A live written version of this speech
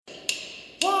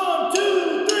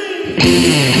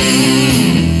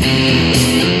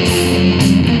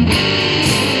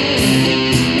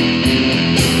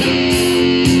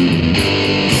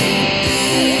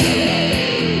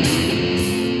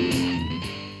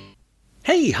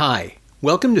Hi.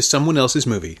 Welcome to Someone Else's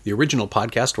Movie, the original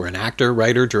podcast where an actor,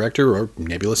 writer, director, or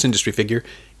nebulous industry figure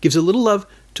gives a little love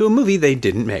to a movie they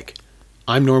didn't make.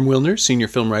 I'm Norm Wilner, senior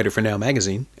film writer for Now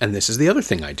Magazine, and this is the other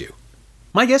thing I do.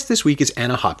 My guest this week is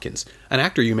Anna Hopkins, an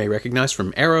actor you may recognize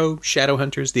from Arrow,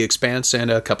 Shadowhunters, The Expanse, and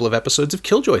a couple of episodes of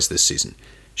Killjoys this season.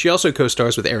 She also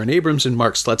co-stars with Aaron Abrams in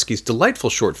Mark Slutsky's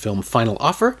delightful short film Final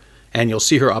Offer, and you'll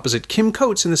see her opposite Kim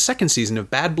Coates in the second season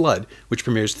of Bad Blood, which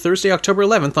premieres Thursday, October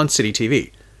 11th on City TV.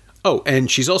 Oh, and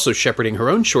she's also shepherding her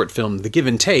own short film, The Give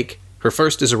and Take, her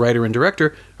first as a writer and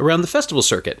director, around the festival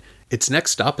circuit. Its next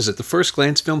stop is at the First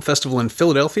Glance Film Festival in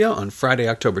Philadelphia on Friday,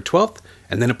 October 12th,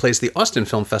 and then it plays the Austin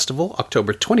Film Festival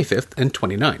October 25th and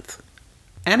 29th.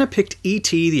 Anna picked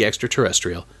E.T. the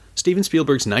Extraterrestrial, Steven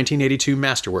Spielberg's 1982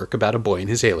 masterwork about a boy and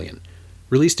his alien.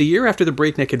 Released a year after the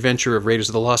breakneck adventure of Raiders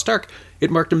of the Lost Ark,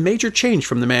 it marked a major change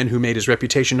from the man who made his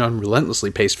reputation on relentlessly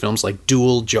paced films like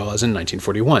Duel, Jaws, and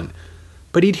 1941.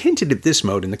 But he'd hinted at this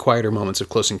mode in the quieter moments of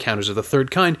Close Encounters of the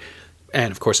Third Kind,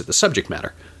 and of course at the subject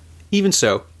matter. Even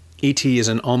so, E.T. is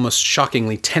an almost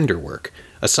shockingly tender work,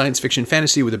 a science fiction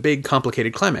fantasy with a big,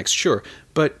 complicated climax, sure,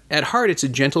 but at heart it's a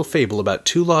gentle fable about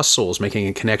two lost souls making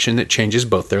a connection that changes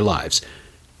both their lives.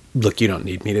 Look, you don't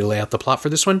need me to lay out the plot for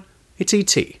this one. It's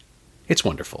E.T. It's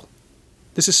wonderful.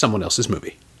 This is Someone Else's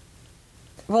Movie.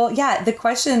 Well, yeah, the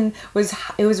question was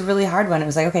a really hard one. It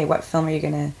was like, okay, what film are you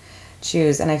going to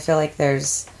choose? And I feel like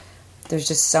there's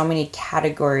just so many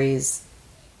categories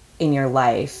in your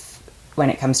life when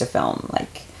it comes to film,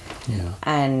 like, yeah.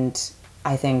 And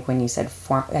I think when you said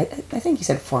I think you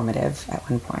said formative at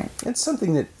one point. It's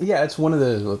something that, yeah, it's one of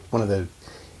the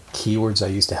keywords I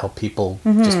use to help people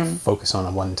just focus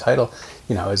on one title.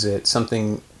 You know, is it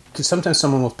something? Because sometimes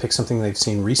someone will pick something they've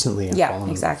seen recently and fall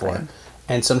in love for,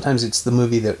 and sometimes it's the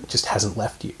movie that just hasn't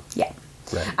left you. Yeah.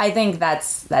 Right. I think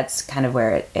that's kind of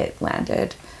where it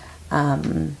landed.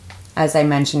 As I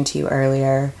mentioned to you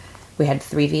earlier, we had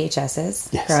 3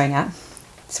 VHSs growing up,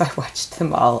 so I watched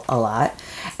them all a lot.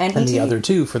 And the other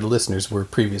 2, for the listeners, were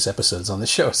previous episodes on the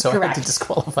show, so correct. I had to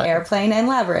disqualify Airplane and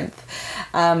Labyrinth.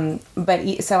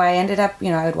 So I ended up,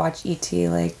 I would watch E.T.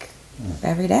 like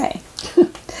every day.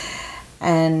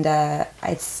 And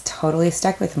it's totally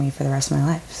stuck with me for the rest of my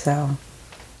life. So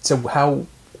how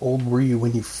old were you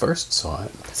when you first saw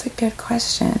it? That's a good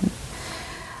question.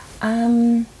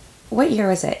 What year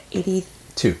was it?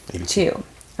 82? 82.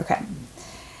 Okay.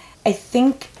 I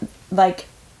think, I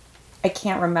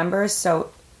can't remember,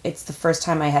 so it's the first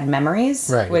time I had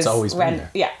memories. Right, it's always been there.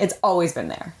 Yeah, it's always been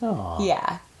there. Aww.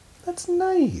 Yeah. That's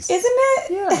nice. Isn't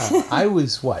it? Yeah. I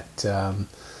was,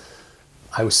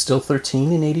 I was still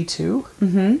 13 in 82.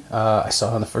 Mm-hmm. I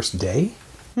saw it on the first day.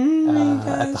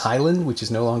 At the Highland, which is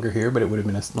no longer here, but it would have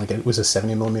been it was a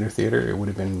 70mm theater. It would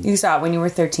have been. You saw it when you were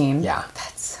 13. Yeah,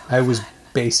 that's so I was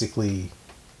basically.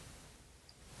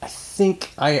 I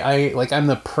think I'm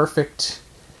the perfect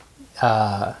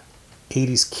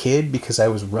 80s kid because I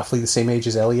was roughly the same age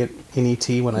as Elliot in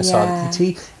E.T. when I saw E.T.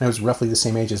 and I was roughly the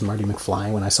same age as Marty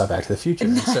McFly when I saw Back to the Future.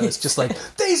 Nice. And so it's just like,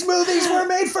 these movies were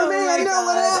made for me. I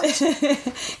know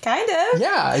it. Kind of.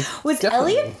 Yeah. Was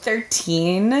definitely. Elliot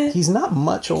 13? He's not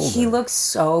much older. He looks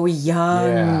so young.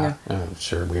 Yeah. I'm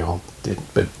sure we all did.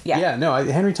 But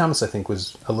Henry Thomas, I think,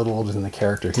 was a little older than the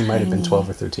character. He might have been 12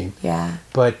 or 13. Yeah.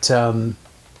 But I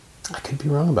could be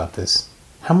wrong about this.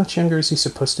 How much younger is he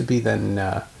supposed to be than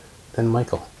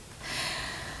Michael?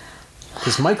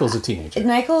 Because Michael's a teenager.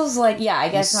 Michael's I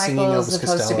guess Michael's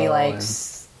supposed to be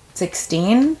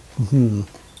 16. Mm-hmm.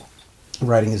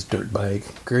 Riding his dirt bike.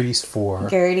 Gertie's 4.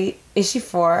 Gertie, is she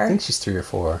 4? I think she's 3 or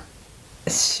 4.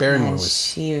 Barrymore was.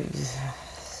 She was so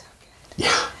good.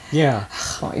 Yeah.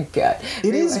 Oh my god.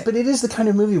 It is the kind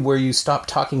of movie where you stop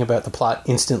talking about the plot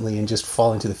instantly and just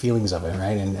fall into the feelings of it,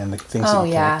 right? And the things that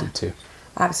you're connected to.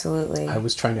 Absolutely. I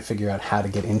was trying to figure out how to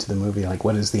get into the movie,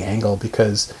 what is the angle,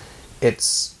 because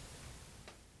it's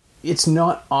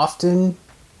not often,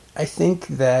 I think,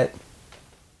 that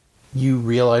you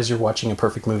realize you're watching a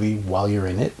perfect movie while you're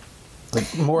in it.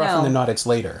 More often than not, it's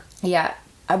later. Yeah.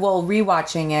 Well,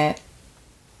 rewatching it,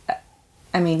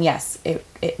 I mean, yes, it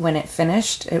when it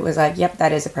finished, it was like, yep,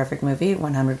 that is a perfect movie,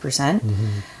 100%.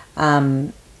 Mm-hmm.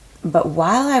 But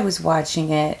while I was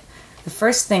watching it, the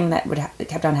first thing that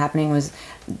kept on happening was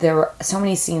there were so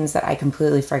many scenes that I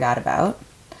completely forgot about.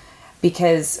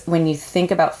 Because when you think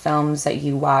about films that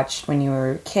you watched when you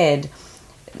were a kid,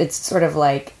 it's sort of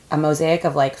like a mosaic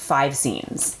of 5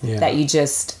 scenes that you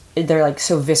just, they're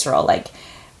so visceral.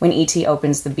 when E.T.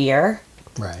 opens the beer.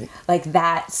 Right. Like,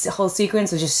 that whole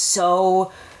sequence was just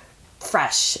so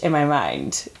fresh in my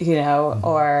mind, you know?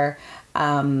 Or,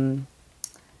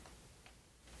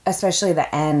 especially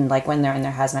the end, like, when they're in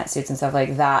their hazmat suits and stuff,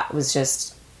 like, that was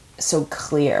just so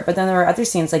clear. But then there were other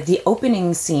scenes, like the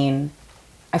opening scene,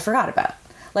 I forgot about.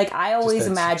 Like, I always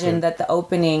imagined that the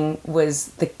opening was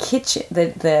the kitchen,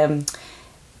 the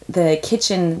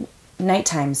kitchen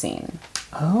nighttime scene.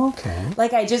 Oh, okay.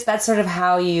 Like, that's sort of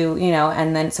how you know,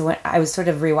 and then so when I was sort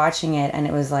of rewatching it, and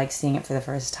it was like seeing it for the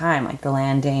first time, like the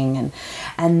landing,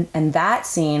 and that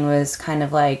scene was kind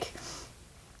of like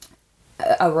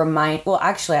well,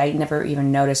 actually, I never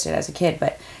even noticed it as a kid,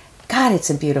 but God, it's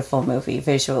a beautiful movie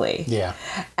visually. Yeah.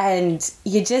 And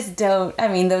you just don't, I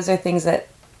mean, those are things that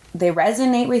they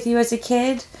resonate with you as a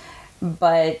kid,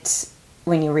 but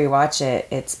when you rewatch it,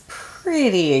 it's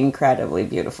pretty incredibly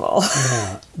beautiful.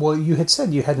 Yeah. Well, you had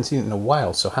said you hadn't seen it in a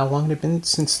while, so how long had it been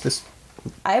since this?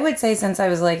 I would say since I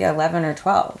was like 11 or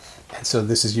 12. And so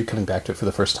this is you coming back to it for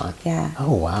the first time. Yeah.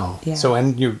 Oh, wow. Yeah. So,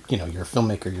 and you're a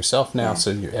filmmaker yourself now,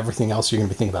 so everything else you're going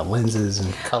to be thinking about lenses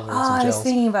and colors and gels. I was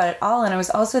thinking about it all, and I was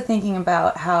also thinking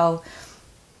about how,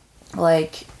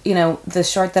 like, you know, the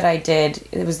short that I did,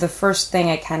 it was the first thing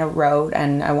I kind of wrote,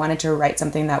 and I wanted to write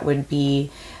something that would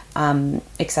be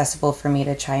accessible for me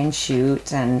to try and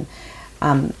shoot, and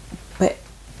but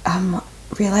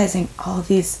realizing all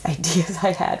these ideas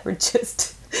I had were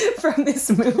just from this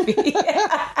movie. Like,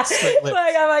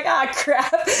 I'm like,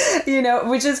 crap, you know,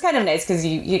 which is kind of nice because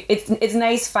it's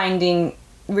nice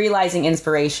realizing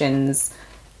inspirations,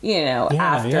 you know,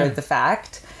 after the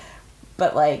fact,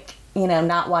 but like, you know,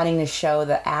 not wanting to show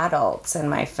the adults in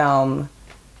my film.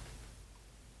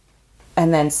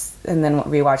 And then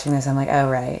rewatching this, I'm like, oh,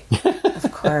 right.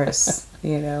 Of course.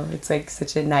 You know, it's like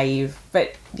such a naive,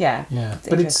 but yeah. Yeah.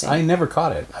 But I never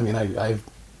caught it. I mean,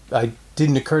 I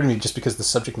didn't occur to me just because the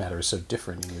subject matter is so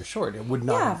different in your short. It would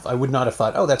not I would not have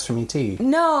thought, oh, that's from E.T.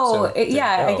 No.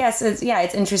 I guess it's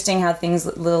interesting how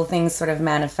little things sort of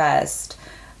manifest.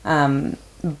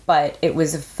 But it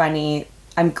was funny.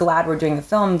 I'm glad we're doing the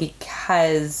film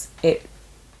because it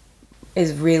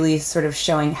is really sort of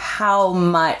showing how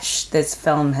much this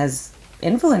film has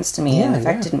influenced me and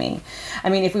affected me. I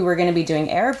mean, if we were going to be doing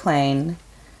Airplane,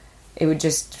 it would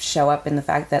just show up in the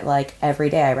fact that, like, every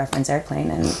day I reference Airplane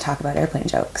and talk about airplane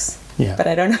jokes. Yeah. But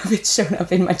I don't know if it's shown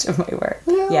up in much of my work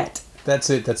yet. That's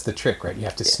it. That's the trick, right? You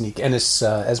have to sneak. And as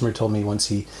Esmer told me once,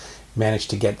 he managed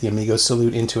to get the Amigo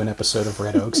salute into an episode of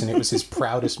Red Oaks, and it was his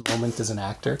proudest moment as an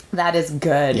actor. That is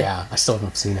good. Yeah, I still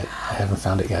haven't seen it. I haven't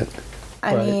found it yet.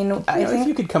 I mean, I think if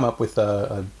you could come up with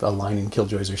a line in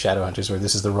Killjoys or Shadowhunters where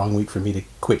this is the wrong week for me to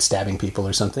quit stabbing people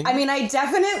or something. I mean, I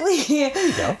definitely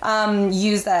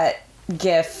use that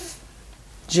GIF.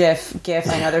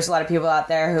 I know there's a lot of people out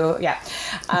there who,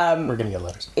 we're gonna get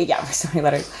letters. Yeah, so many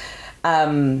letters.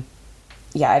 I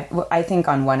think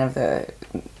on one of the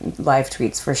live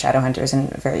tweets for Shadowhunters,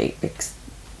 and a very,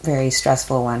 very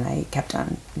stressful one, I kept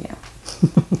on,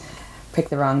 pick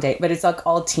the wrong date, but it's like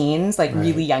all teens, like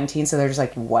really young teens, so they're just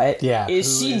like, what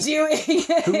is she doing?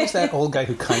 Who is that old guy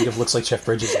who kind of looks like Jeff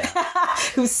Bridges now?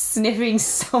 Who's sniffing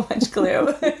so much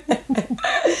glue?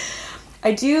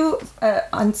 I do,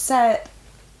 on set,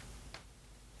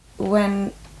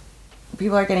 when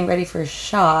people are getting ready for a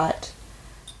shot,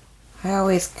 I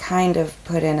always kind of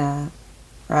put in a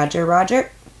Roger,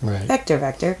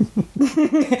 Vector.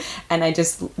 And I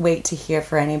just wait to hear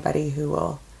for anybody who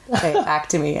will say it back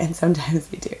to me, and sometimes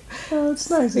they do. Oh, it's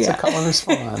nice. It's a call and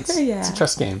response. It's a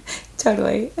trust game.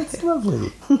 Totally. It's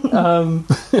lovely. I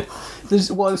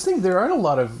was thinking there aren't a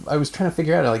lot of... I was trying to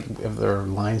figure out, like, if there are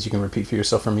lines you can repeat for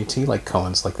yourself from E.T., like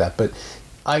Cohen's like that, but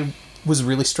I was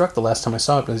really struck the last time I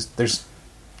saw it, because there's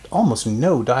almost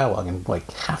no dialogue in,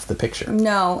 like, half the picture.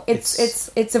 No, it's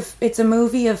a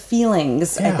movie of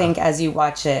feelings, I think, as you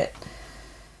watch it.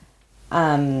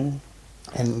 And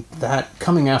that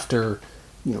coming after...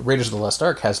 Raiders of the Lost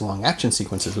Ark has long action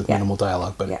sequences with minimal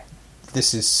dialogue, but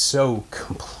this is so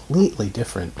completely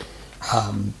different.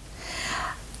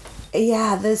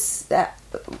 This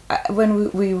when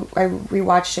I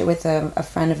rewatched it with a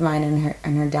friend of mine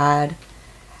and her dad,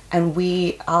 and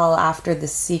we all, after the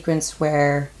sequence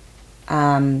where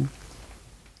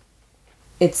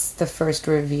it's the first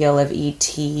reveal of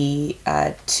E.T.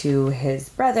 To his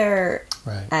brother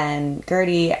and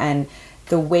Gertie, and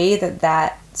the way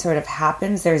that sort of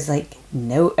happens, there's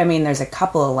there's a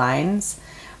couple of lines,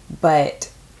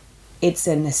 but it's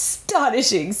an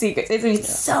astonishing sequence.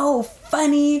 It's so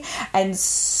funny and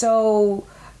so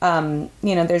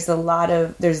There's a lot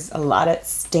at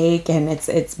stake, and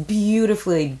it's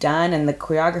beautifully done, and the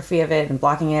choreography of it and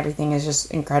blocking and everything is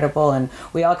just incredible. And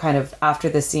we all kind of, after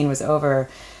the scene was over,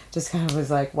 just kind of was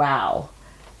like, wow.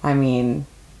 I mean,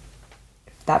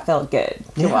 that felt good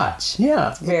to watch.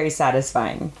 Yeah. It's very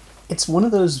satisfying. It's one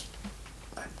of those,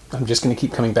 I'm just going to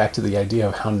keep coming back to the idea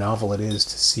of how novel it is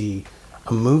to see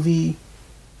a movie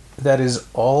that is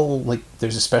all, like,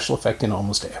 there's a special effect in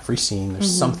almost every scene.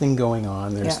 There's something going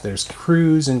on. There's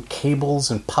crews and cables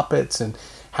and puppets, and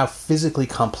how physically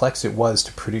complex it was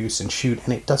to produce and shoot,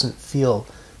 and it doesn't feel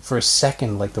for a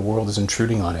second like the world is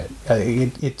intruding on it.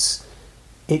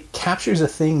 It captures a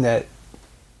thing that,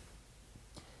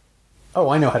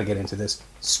 I know how to get into this.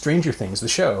 Stranger Things, the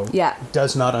show,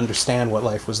 does not understand what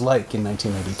life was like in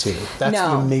 1992. That's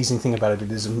the amazing thing about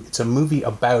it. It's a movie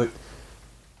about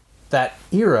that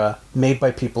era, made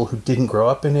by people who didn't grow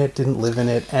up in it, didn't live in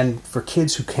it, and for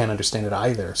kids who can't understand it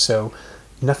either. So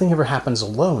nothing ever happens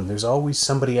alone. There's always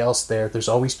somebody else there. There's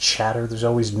always chatter. There's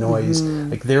always noise.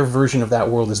 Like, their version of that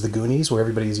world is the Goonies, where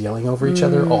everybody's yelling over each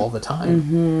other all the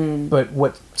time. But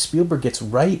what Spielberg gets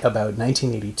right about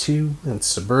 1982 and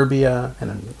suburbia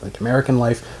and, like, American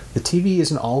life, the TV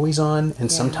isn't always on, and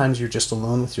sometimes you're just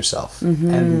alone with yourself.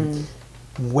 And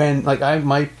when, like,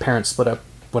 my parents split up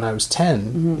when I was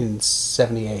 10 in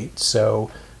 78,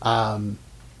 so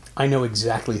I know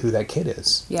exactly who that kid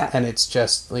is. Yeah. And it's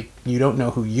just, like, you don't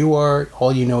know who you are.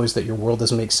 All you know is that your world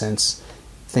doesn't make sense.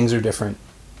 Things are different.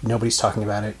 Nobody's talking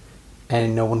about it.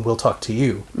 And no one will talk to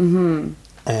you.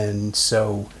 And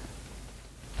so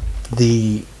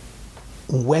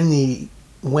when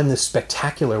the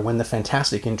spectacular, when the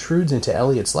fantastic intrudes into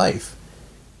Elliot's life,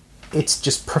 it's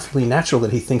just perfectly natural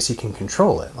that he thinks he can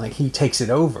control it. Like, he takes it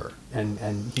over, and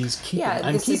he's keeping.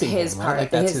 I'm this keeping is his him, part, right?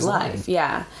 Like, that's his line. life.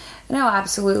 Yeah, no,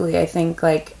 absolutely. I think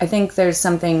there's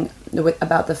something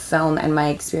about the film and my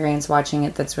experience watching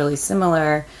it that's really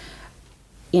similar.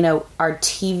 Our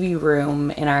TV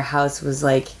room in our house was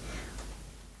like,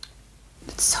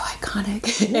 it's so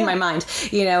iconic in my mind.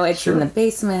 It's in the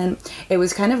basement. It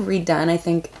was kind of redone, I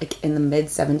think, like in the mid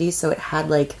 70s. So it had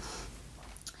like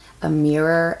a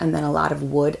mirror and then a lot of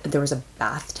wood. There was a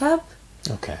bathtub.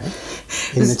 Okay.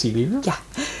 In the TV room? Yeah.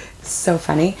 So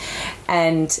funny.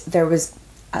 And there was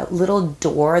a little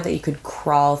door that you could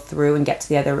crawl through and get to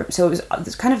the other room. So it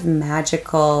was kind of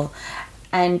magical.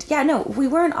 And we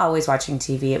weren't always watching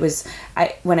TV. It was,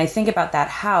 when I think about that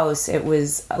house, it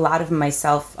was a lot of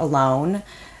myself alone,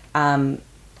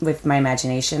 with my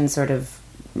imagination sort of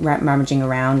rummaging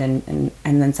around, and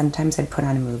then sometimes I'd put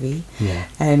on a movie,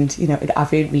 and it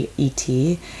often would be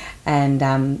E.T.,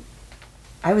 and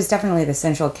I was definitely the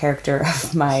central character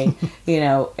of my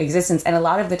existence, and a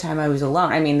lot of the time I was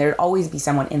alone. I mean, there'd always be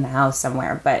someone in the house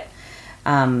somewhere, but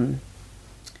I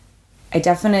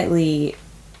definitely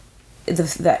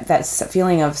that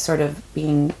feeling of sort of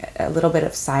being a little bit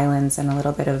of silence and a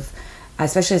little bit of,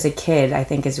 especially as a kid, I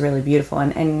think is really beautiful.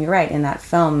 And you're right, in that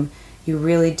film you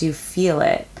really do feel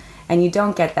it, and you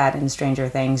don't get that in Stranger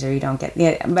Things, or you don't get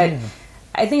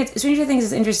I think Stranger Things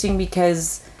is interesting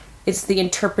because it's the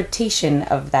interpretation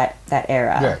of that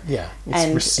era.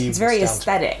 It's very nostalgia.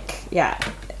 Aesthetic.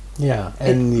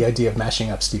 And the idea of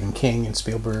mashing up Stephen King and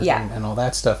Spielberg and all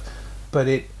that stuff. But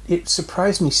it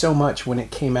surprised me so much when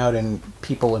it came out and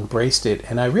people embraced it,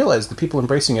 and I realized the people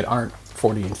embracing it aren't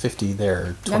 40 and 50,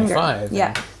 they're 25.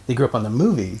 Yeah. They grew up on the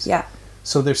movies. Yeah.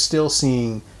 So they're still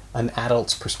seeing an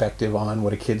adult's perspective on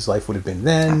what a kid's life would have been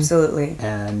then. Absolutely.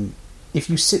 And if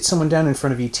you sit someone down in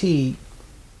front of E.T.,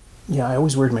 I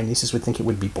always worried my nieces would think it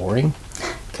would be boring,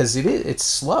 because it's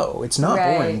slow. It's not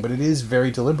boring, but it is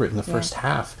very deliberate in the first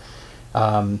half.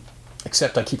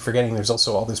 Except I keep forgetting there's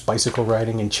also all this bicycle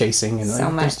riding and chasing, and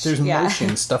there's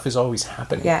motion. Stuff is always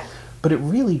happening. Yeah. But it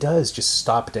really does just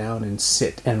stop down and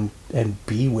sit and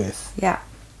be with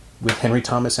Henry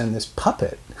Thomas and this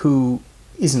puppet, who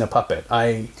isn't a puppet.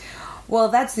 Well,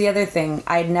 that's the other thing.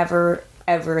 I'd never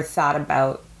ever thought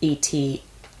about E.T.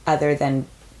 other than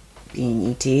being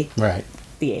E.T. Right.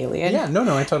 The alien. Yeah,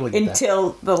 no, I totally get that.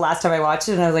 Until the last time I watched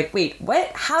it, and I was like, wait,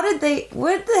 what? What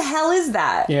the hell is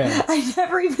that? Yeah. I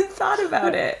never even thought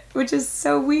about it, which is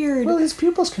so weird. Well, his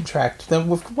pupils contract.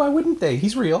 Why wouldn't they?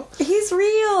 He's real. He's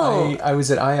real. I was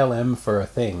at ILM for a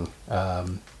thing, a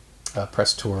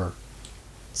press tour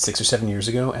 6 or 7 years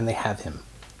ago, and they have him.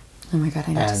 Oh my God,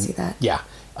 I need to see that. Yeah.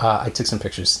 I took some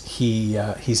pictures.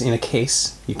 He's in a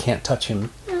case. You can't touch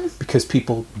him because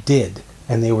people did,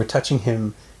 and they were touching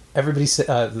him. Everybody said,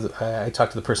 I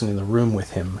talked to the person in the room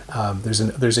with him. There's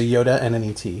a Yoda and an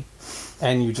ET,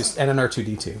 and an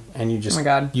R2D2, and you just, oh my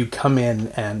God. You come in,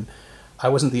 and I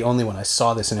wasn't the only one. I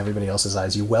saw this in everybody else's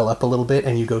eyes. You well up a little bit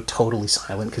and you go totally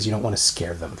silent because you don't want to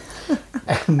scare them.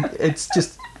 And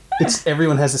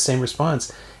everyone has the same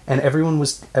response. And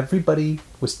everybody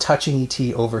was touching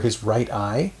E.T. over his right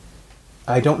eye.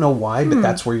 I don't know why, but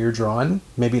that's where you're drawn.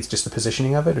 Maybe it's just the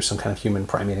positioning of it or some kind of human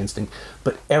primate instinct.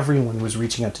 But everyone was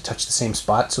reaching out to touch the same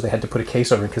spot, so they had to put a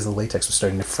case over it because the latex was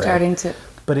starting to fray.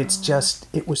 But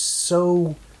it was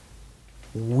so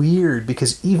weird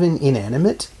because even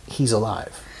inanimate, he's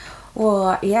alive.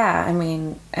 Well, yeah, I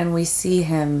mean, and we see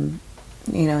him,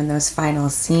 in those final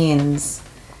scenes.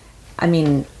 I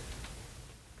mean,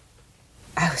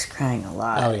 I was crying a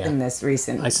lot in this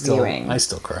recent viewing. I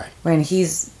still cry. When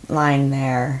he's lying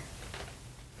there.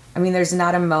 I mean, there's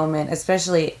not a moment,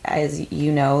 especially as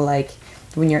you know, like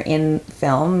when you're in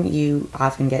film, you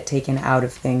often get taken out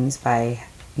of things by,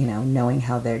 knowing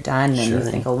how they're done. And you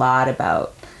think a lot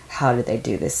about how did they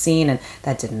do this scene. And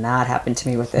that did not happen to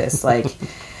me with this. Like,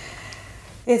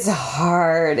 it's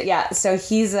hard. Yeah. So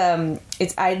he's,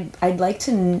 I'd like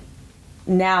to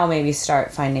now maybe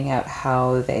start finding out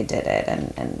how they did it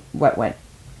and what went,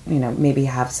 maybe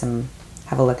have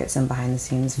a look at some behind the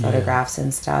scenes photographs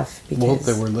and stuff. Because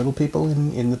there were little people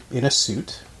in a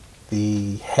suit.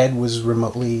 The head was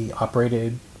remotely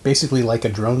operated, basically like a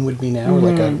drone would be now, or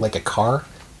like a car,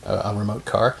 a remote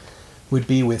car would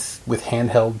be with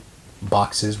handheld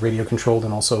boxes, radio controlled,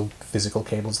 and also physical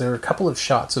cables. There were a couple of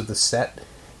shots of the set.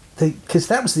 Because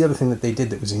that was the other thing that they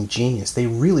did that was ingenious. They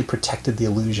really protected the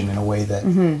illusion in a way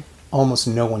that almost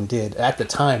no one did. At the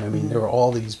time, I mean, there were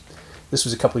all these... This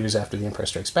was a couple of years after The Empire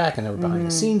Strikes Back, and there were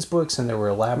behind-the-scenes books, and there were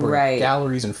elaborate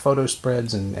galleries and photo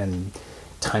spreads and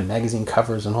Time magazine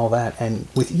covers and all that. And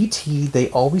with E.T., they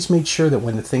always made sure that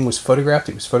when the thing was photographed,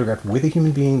 it was photographed with a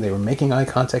human being. They were making eye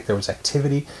contact. There was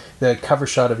activity. The cover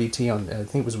shot of E.T. I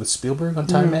think it was with Spielberg on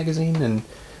Time magazine, and...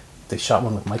 They shot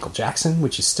one with Michael Jackson,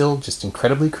 which is still just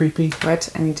incredibly creepy. What?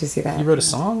 I need to see that. He wrote a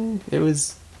song. It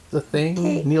was the thing.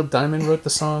 Okay. Neil Diamond wrote the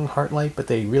song Heartlight, but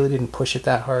they really didn't push it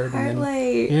that hard.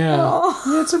 Heartlight. Yeah,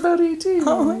 it's about E.T.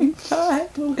 Oh my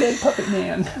god, little dead puppet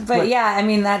man. But yeah, I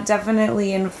mean that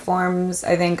definitely informs.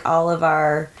 I think all of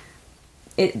our.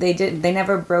 They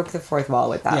never broke the fourth wall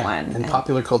with that one. And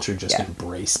popular culture just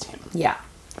embraced him. Yeah.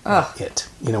 It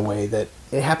in a way that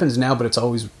it happens now, but it's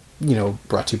always.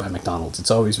 Brought to you by McDonald's.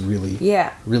 It's always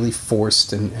really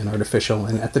forced and artificial.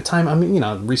 And at the time, I mean,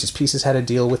 Reese's Pieces had a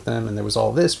deal with them, and there was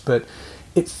all this, but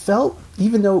it felt,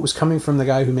 even though it was coming from the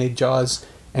guy who made Jaws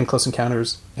and Close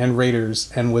Encounters and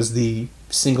Raiders and was the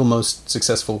single most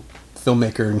successful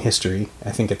filmmaker in history,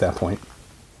 I think at that point,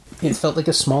 it felt like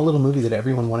a small little movie that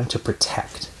everyone wanted to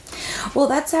protect. Well,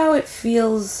 that's how it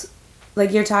feels.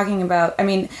 Like you're talking about, I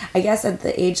mean, I guess at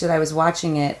the age that I was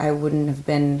watching it, I wouldn't have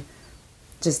been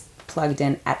just plugged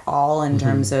in at all in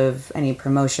terms of any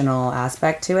promotional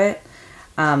aspect to it.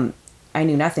 I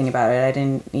knew nothing about it. I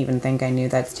didn't even think I knew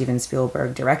that Steven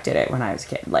Spielberg directed it when I was a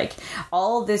kid. Like,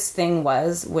 all this thing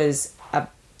was a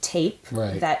tape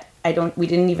that we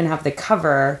didn't even have the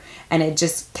cover, and it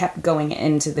just kept going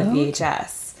into the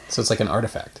VHS. So it's like an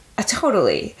artifact.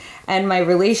 Totally. And my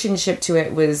relationship to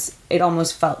it it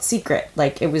almost felt secret.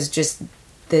 Like, it was just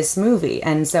this movie.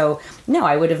 And so, no,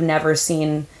 I would have never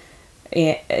seen...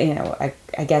 I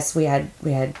guess we had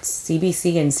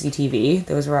CBC and CTV.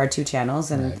 Those were our two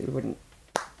channels, and we wouldn't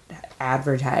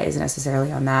advertise necessarily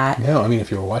on that. No, I mean,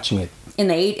 if you were watching it in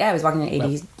the I was watching it in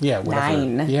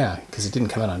 89. Yeah, because it didn't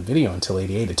come out on video until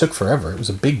 88. It took forever. It was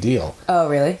a big deal. Oh,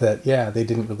 really? They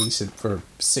didn't release it for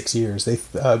 6 years.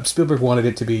 Spielberg wanted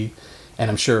it to be, and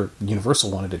I'm sure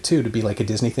Universal wanted it too, to be like a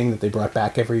Disney thing that they brought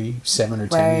back every 7 or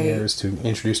 10 years to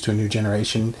introduce to a new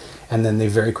generation. And then they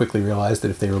very quickly realized that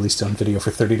if they released it on video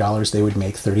for $30, they would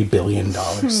make $30 billion.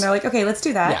 They're like, okay, let's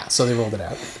do that. Yeah, so they rolled it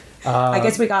out. I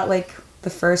guess we got like the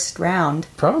first round.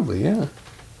 Probably, yeah.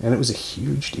 And it was a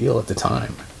huge deal at the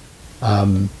time.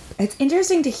 It's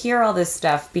interesting to hear all this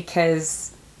stuff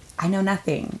because I know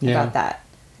nothing about that.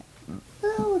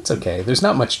 Well, it's okay. There's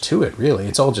not much to it, really.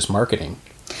 It's all just marketing.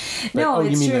 But,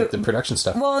 it's you mean true. The production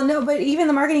stuff? Well, no, but even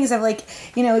the marketing stuff, like,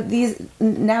 these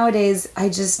nowadays,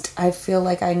 I feel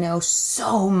like I know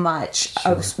so much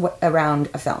around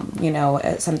a film.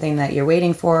 Something that you're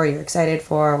waiting for, you're excited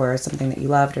for, or something that you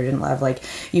loved or didn't love. Like,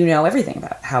 everything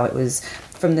about how it was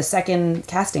from the second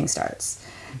casting starts,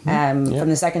 from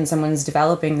the second someone's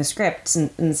developing the scripts,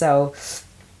 and so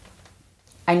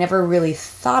I never really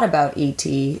thought about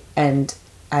E.T. and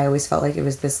I always felt like it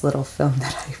was this little film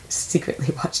that I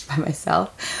secretly watched by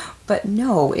myself. But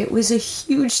no, it was a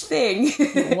huge thing.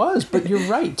 It was, but you're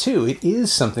right, too. It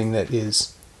is something that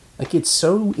is, like, it's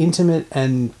so intimate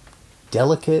and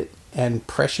delicate and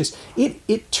precious.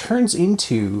 It turns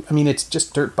into, I mean, it's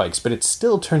just dirt bikes, but it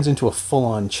still turns into a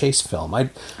full-on chase film. I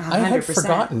had 100%.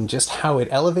 forgotten just how it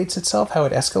elevates itself, how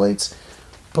it escalates,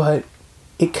 but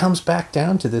it comes back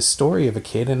down to this story of a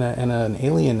kid and an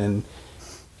alien, and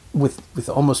with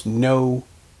almost no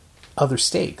other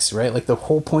stakes, right? Like the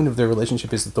whole point of their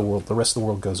relationship is that the rest of the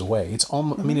world goes away. It's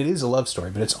almost, I mean, it is a love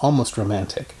story, but it's almost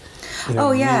romantic. You know,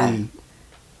 Oh, yeah. really,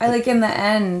 I like in the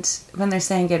end when they're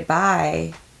saying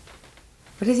goodbye.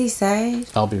 What does he say?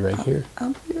 I'll be right here.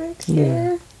 I'll be right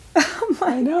here. Oh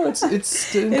my! I know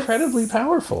it's incredibly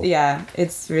powerful. Yeah,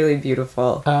 it's really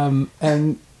beautiful.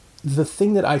 And the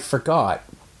thing that I forgot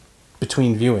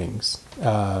between viewings,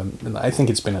 and I think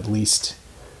it's been at least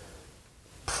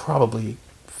probably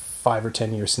 5 or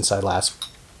 10 years since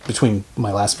between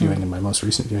my last viewing and my most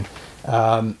recent viewing,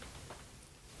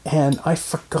 and I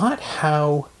forgot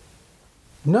how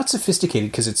not sophisticated,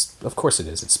 because of course it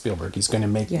is. It's Spielberg. He's going to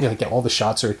make get all the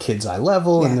shots are at kid's eye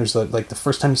level, and there's like the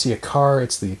first time you see a car,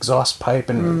 it's the exhaust pipe,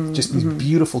 and just these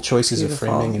beautiful choices of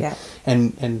framing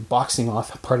and boxing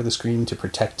off part of the screen to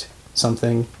protect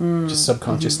something just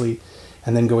subconsciously,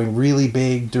 and then going really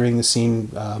big during the scene,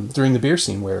 during the beer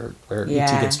scene where E.T.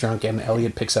 gets drunk and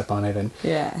Elliot picks up on it, and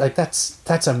like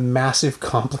that's a massive,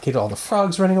 complicated. All the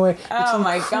frogs running away. Oh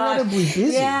my god! Incredibly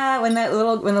busy. Yeah, when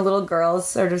the little girls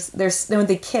sort of when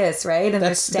they kiss, right, and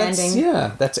they're standing.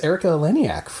 That's Erika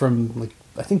Eleniak from, like,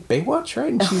 I think Baywatch,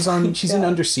 right? And she's in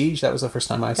Under Siege. That was the first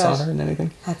time I saw her in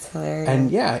anything. That's hilarious.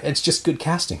 And it's just good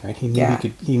casting, right? He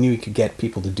knew he could get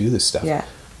people to do this stuff. Yeah.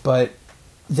 But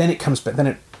then it comes back. Then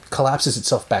it collapses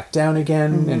itself back down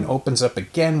again and opens up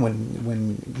again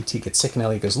when E.T. gets sick and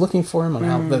Elliot goes looking for him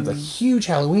on the huge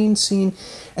Halloween scene,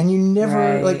 and you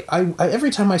never like I every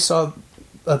time I saw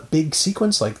a big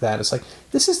sequence like that, it's like,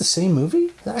 this is the same movie?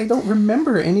 I don't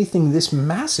remember anything this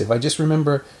massive. I just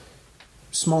remember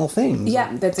small things.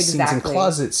 Yeah, like that's exactly. Scenes in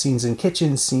closets, scenes in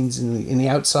kitchens, scenes in the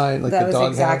outside, like that the dog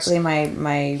was exactly house.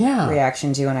 my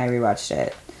reaction to when I rewatched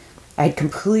it. I had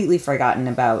completely forgotten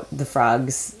about the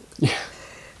frogs. Yeah.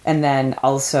 And then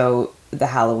also the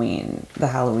Halloween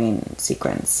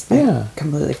sequence. Yeah. I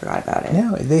completely forgot about it.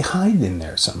 Yeah, they hide in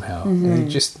there somehow. And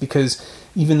just because,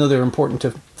 even though they're important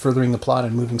to furthering the plot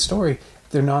and moving story,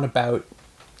 they're not about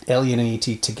Elliot and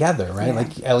E.T. together, right? Yeah.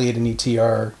 Like, Elliot and E.T.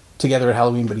 are together at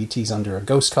Halloween, but E.T.'s under a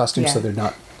ghost costume, so they're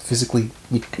not physically...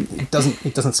 It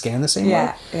doesn't scan the same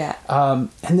way. Yeah.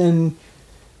 And then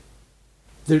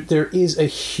there is a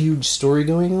huge story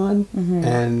going on,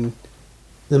 and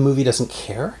the movie doesn't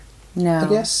care. No. I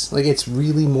guess. Like, it's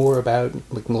really more about,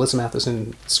 like, Melissa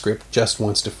Matheson's script just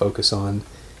wants to focus on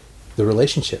the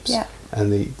relationships. Yeah.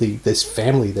 And this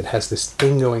family that has this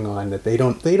thing going on that they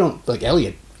don't like,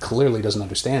 Elliot clearly doesn't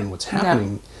understand what's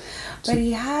happening. No. But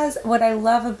he has, what I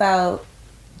love about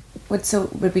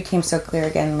what became so clear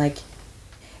again, like,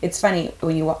 it's funny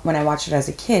when I watched it as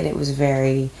a kid, it was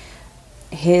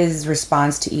his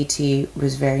response to E.T.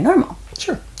 was very normal.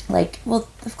 Sure. Like, well,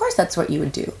 of course that's what you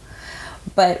would do.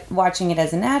 But watching it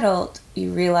as an adult,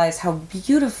 you realize how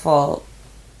beautiful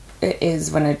it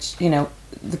is when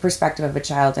the perspective of a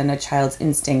child and a child's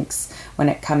instincts when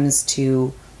it comes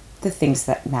to the things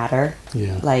that matter.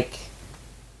 Yeah. Like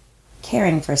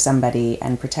caring for somebody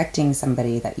and protecting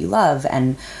somebody that you love,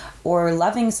 or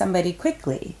loving somebody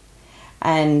quickly.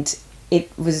 And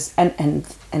it was, and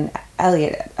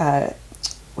Elliot,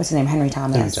 what's his name? Henry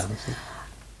Thomas.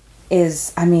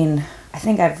 Is, I mean, I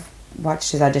think I've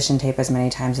watched his audition tape as many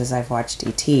times as I've watched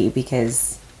E.T.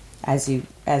 because as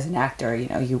an actor,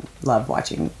 you love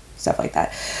watching stuff like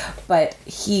that. But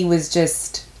he was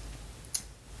just,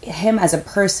 him as a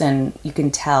person, you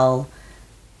can tell,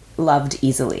 loved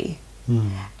easily.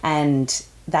 And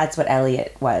that's what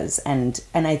Elliot was. And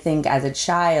I think as a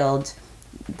child,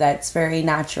 that's very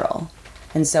natural.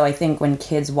 And so I think when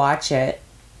kids watch it,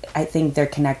 I think they're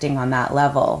connecting on that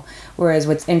level. Whereas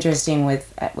what's interesting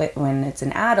with when it's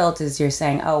an adult is you're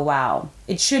saying, oh, wow,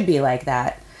 it should be like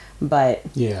that. But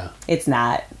it's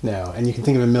not. No, and you can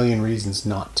think of a million reasons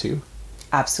not to.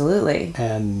 Absolutely.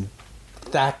 And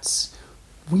that's,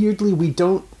 weirdly, we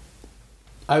don't...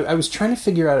 I was trying to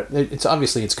figure out...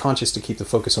 It's conscious to keep the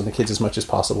focus on the kids as much as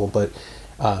possible,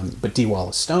 but Dee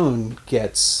Wallace Stone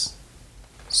gets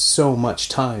so much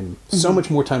time, so much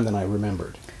more time than I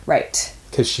remembered. Right.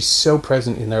 Because she's so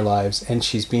present in their lives, and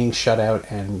she's being shut out,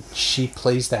 and she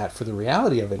plays that for the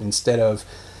reality of it instead of,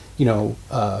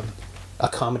 a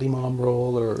comedy mom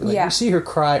role, or we see her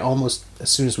cry almost as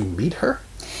soon as we meet her.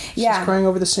 She's crying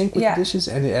over the sink with the dishes,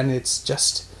 and it's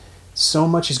just so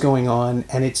much is going on,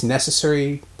 and it's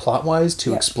necessary plot-wise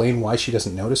to explain why she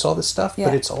doesn't notice all this stuff,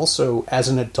 but it's also, as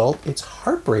an adult, it's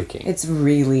heartbreaking. It's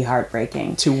really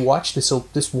heartbreaking. To watch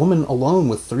this woman alone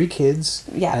with 3 kids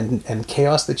and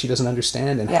chaos that she doesn't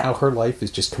understand, and how her life is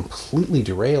just completely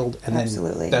derailed, and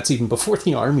then that's even before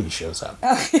the army shows up.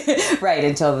 Right,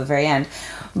 until the very end.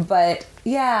 But,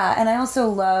 yeah, and I also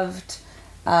loved,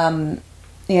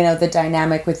 the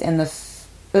dynamic within the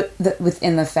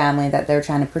family, that they're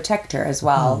trying to protect her as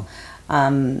well.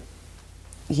 Why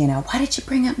did you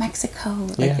bring up Mexico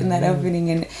in that opening?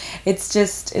 And it's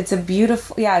a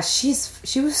beautiful,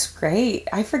 she was great.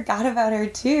 I forgot about her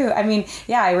too. I mean,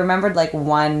 I remembered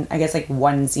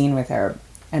one scene with her,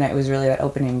 and it was really that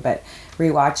opening, but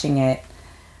rewatching it,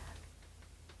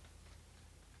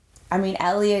 I mean,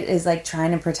 Elliot is like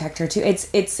trying to protect her too.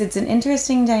 It's an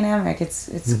interesting dynamic. It's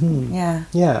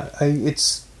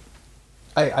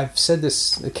I've said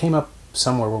this, it came up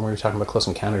somewhere when we were talking about Close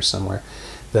Encounters somewhere,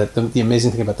 that the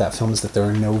amazing thing about that film is that there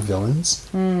are no villains.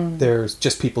 There's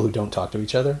just people who don't talk to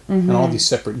each other, and all these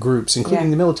separate groups,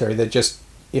 including the military, that just,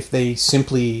 if they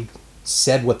simply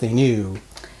said what they knew,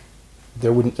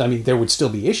 there would still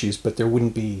be issues, but there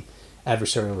wouldn't be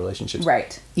adversarial relationships.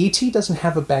 Right. E.T. doesn't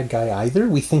have a bad guy either.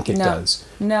 We think it does.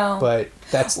 No. But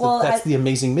that's the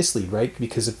amazing mislead, right?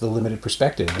 Because of the limited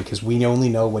perspective, because we only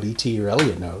know what E.T. or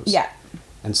Elliot knows. Yeah.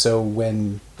 And so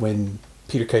when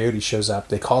Peter Coyote shows up,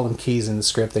 they call him Keys in the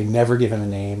script. They never give him a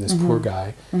name, this poor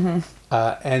guy.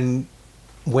 And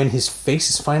when his face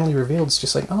is finally revealed, it's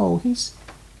just like, oh, he's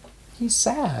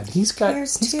sad. He's got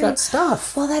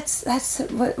stuff. Well, that's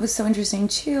what was so interesting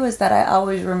too, is that I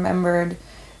always remembered,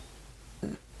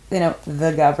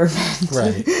 the government,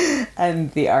 right,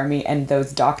 and the army and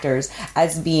those doctors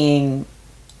as being,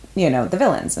 the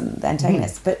villains and the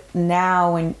antagonists. But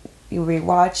now when you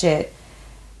rewatch it,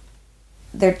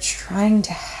 they're trying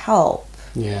to help.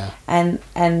 Yeah. And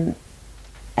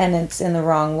it's in the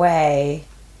wrong way.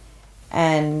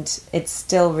 And it's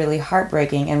still really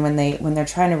heartbreaking. And when they're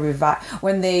trying to revive,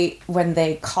 when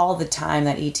they call the time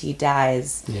that E.T.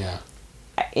 dies,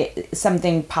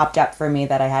 something popped up for me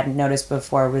that I hadn't noticed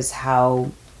before, was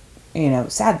how,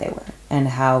 sad they were, and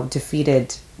how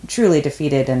truly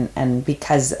defeated, and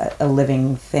because a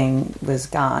living thing was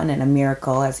gone, and a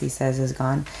miracle, as he says, is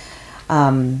gone.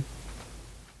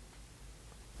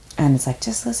 And it's like,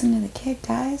 just listen to the kid,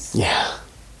 guys. Yeah.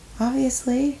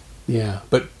 Obviously. Yeah,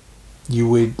 but you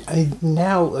would...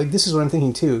 this is what I'm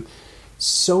thinking, too.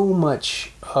 So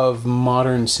much of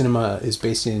modern cinema is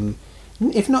based in,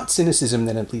 if not cynicism,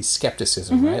 then at least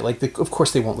skepticism, right? Like, of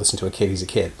course they won't listen to a kid, he's a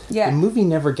kid. Yeah. The movie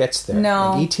never gets there.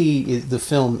 No. Like, E.T., the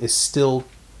film, is still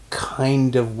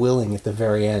kind of willing at the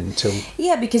very end to...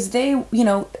 Yeah, because they,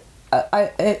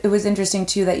 it was interesting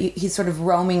too that he's sort of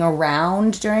roaming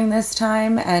around during this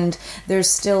time, and they're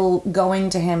still going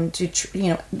to him to,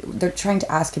 they're trying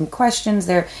to ask him questions.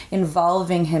 They're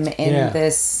involving him in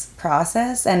this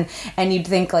process, and you'd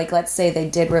think, like, let's say they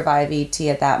did revive E.T.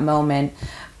 at that moment,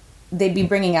 they'd be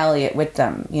bringing Elliot with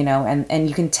them, and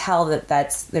you can tell that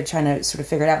they're trying to sort of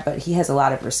figure it out. But he has a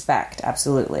lot of respect,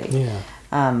 absolutely. Yeah.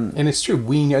 And it's true.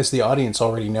 We, as the audience,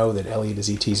 already know that Elliot is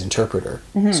E.T.'s interpreter.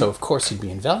 So, of course, he'd be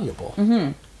invaluable.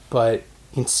 But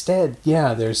instead,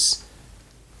 there's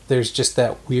just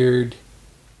that weird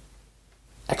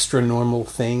extra normal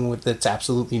thing that's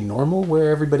absolutely normal,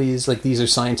 where everybody is like, these are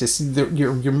scientists.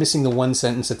 You're missing the one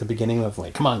sentence at the beginning of,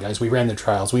 like, come on, guys, we ran the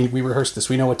trials. We rehearsed this.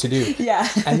 We know what to do. Yeah.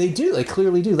 And they do. They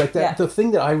clearly do. Like, that. The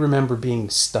thing that I remember being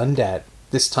stunned at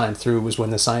this time through was when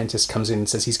the scientist comes in and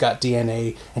says he's got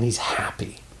DNA and he's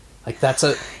happy. Like, that's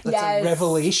a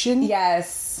revelation.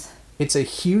 Yes. It's a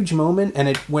huge moment, and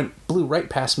it blew right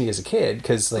past me as a kid,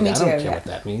 because, like, I don't care what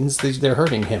that means. They're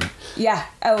hurting him. Yeah.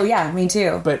 Oh yeah, me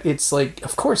too. But it's like,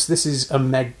 of course, this is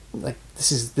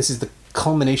this is the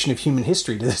culmination of human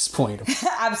history to this point.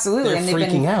 Absolutely. They're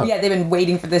freaking out. Yeah, they've been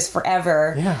waiting for this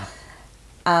forever. Yeah.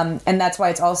 And that's why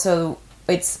it's also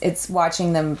it's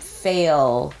watching them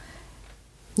fail.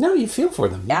 No, you feel for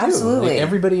them. You Absolutely. do. Like,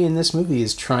 everybody in this movie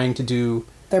is trying to do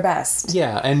their best.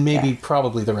 Yeah, and maybe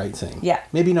probably the right thing. Yeah.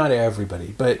 Maybe not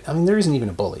everybody, but I mean, there isn't even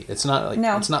a bully. It's not like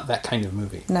No. It's not that kind of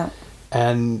movie. No.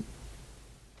 And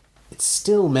it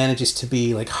still manages to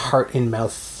be, like, heart in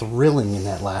mouth thrilling in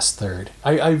that last third.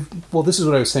 Well, this is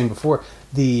what I was saying before.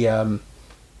 The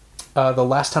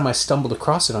last time I stumbled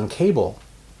across it on cable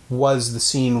was the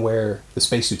scene where the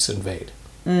spacesuits invade.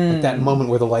 Like, that moment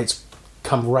where the lights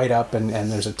come right up and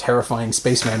there's a terrifying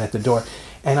spaceman at the door.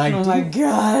 And Oh my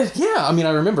god. Yeah, I mean,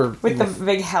 I remember... With the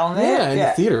big helmet? Yeah, in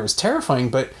the theater. It was terrifying,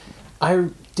 but I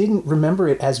didn't remember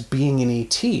it as being an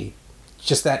E.T.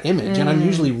 just that image. And I'm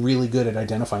usually really good at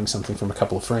identifying something from a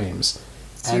couple of frames.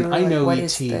 So you And were I like, know "What E.T.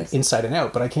 is this?" inside and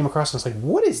out, but I came across and I was like,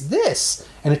 what is this?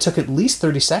 And it took at least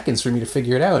 30 seconds for me to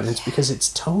figure it out. And it's because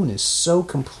its tone is so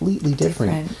completely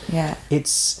different. Yeah.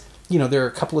 It's, there are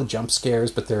a couple of jump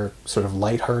scares, but they're sort of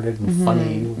lighthearted and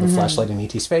funny. The flashlight in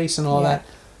E.T.'s face and all that.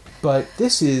 But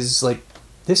this is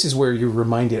where you're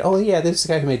reminded, oh yeah, this is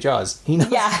the guy who made Jaws. He knows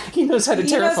how to terrify you. He knows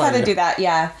how to do that,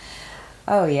 yeah.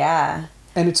 Oh, yeah.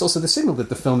 And it's also the signal that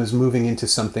the film is moving into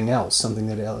something else, something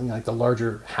that, like, the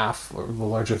larger half or the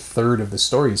larger third of the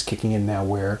story is kicking in now,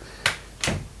 where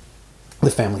the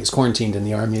family is quarantined and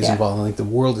the army is involved, and like the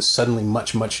world is suddenly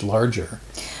much, much larger.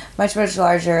 Much, much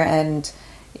larger, and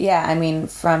I mean,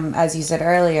 from, as you said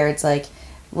earlier, it's like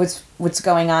what's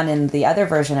going on in the other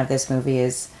version of this movie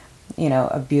is,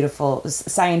 a beautiful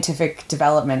scientific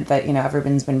development that,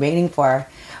 everyone's been waiting for,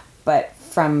 but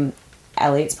from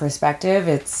Elliot's perspective,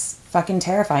 it's fucking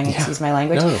terrifying, excuse my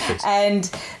language. No,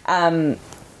 please.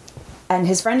 And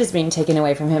his friend is being taken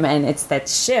away from him, and it's that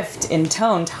shift in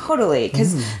tone totally,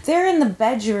 because they're in the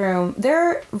bedroom,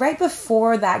 they're right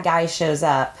before that guy shows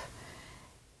up,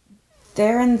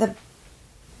 they're in the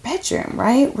bedroom,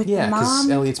 right, with the mom. Because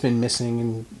Elliot's been missing,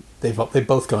 and they've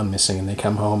both gone missing, and they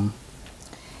come home,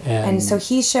 and so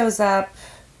he shows up.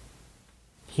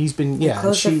 He's been,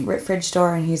 close the fridge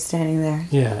door, and he's standing there.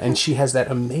 Yeah, and she has that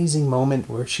amazing moment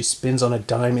where she spins on a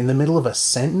dime in the middle of a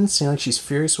sentence, like she's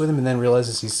furious with him, and then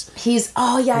realizes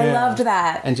I loved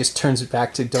that. And just turns it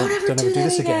back to, don't ever do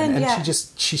this again. And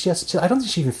she I don't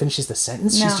think she even finishes the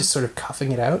sentence. No. She's just sort of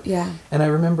coughing it out. Yeah. And I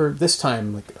remember this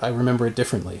time, I remember it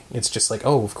differently. It's just like,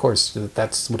 oh, of course,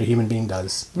 that's what a human being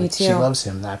does. Me too. She loves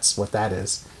him. That's what that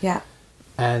is. Yeah.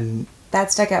 And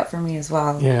that stuck out for me as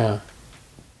well. Yeah.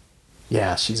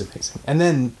 Yeah, she's amazing. And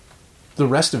then the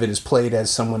rest of it is played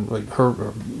as someone like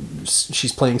her.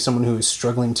 She's playing someone who is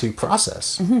struggling to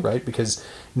process, right? Because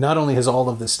not only has all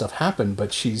of this stuff happened,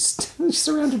 but she's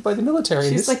surrounded by the military.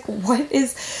 She's like, what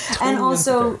is? Totally and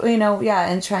also,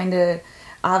 and trying to.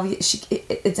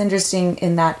 It's interesting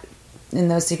in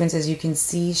those sequences you can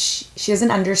see she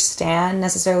doesn't understand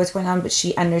necessarily what's going on, but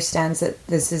she understands that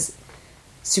this is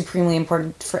supremely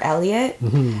important for Elliot,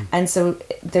 and so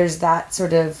there's that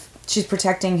sort of. She's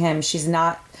protecting him. She's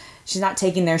not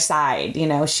taking their side,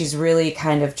 she's really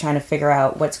kind of trying to figure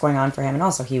out what's going on for him. And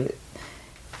also he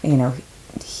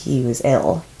was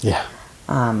ill. Yeah.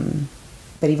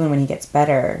 But even when he gets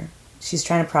better, she's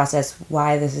trying to process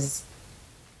what's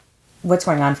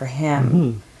going on for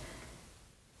him.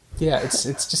 Yeah, it's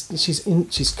just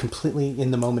she's completely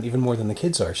in the moment, even more than the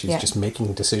kids are. She's just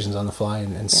making decisions on the fly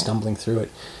and stumbling through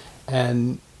it.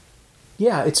 And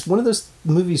it's one of those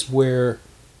movies where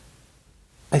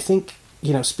I think,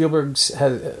 he's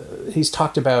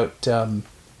talked about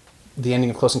the ending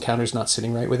of Close Encounters not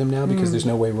sitting right with him now because there's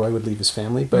no way Roy would leave his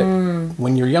family. But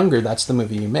when you're younger, that's the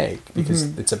movie you make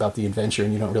because it's about the adventure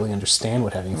and you don't really understand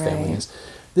what having a family is.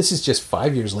 This is just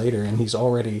 5 years later and he's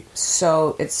already... it's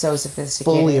so sophisticated.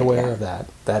 Fully aware of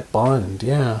that bond,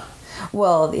 yeah.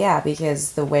 Well, yeah,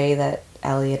 because the way that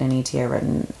Elliot and E.T. are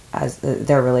written, as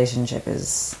their relationship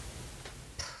is...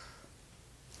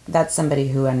 That's somebody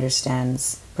who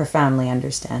profoundly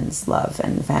understands love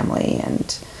and family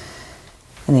and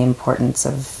the importance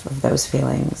of those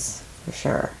feelings, for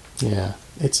sure. Yeah,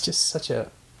 it's just such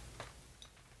a...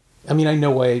 I mean, I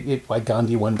know why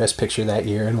Gandhi won Best Picture that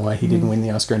year and why he didn't win the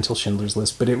Oscar until Schindler's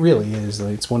List, but it really is,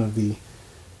 it's one of the...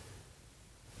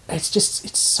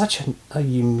 It's such a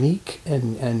unique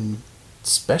and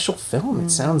special film. It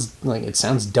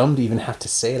sounds dumb to even have to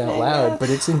say it out loud, but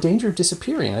it's in danger of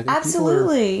disappearing. I think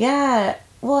absolutely, yeah.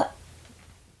 Well,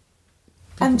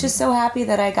 I'm just so happy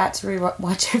that I got to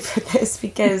rewatch it for this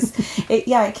because it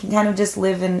can kind of just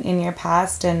live in your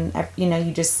past, and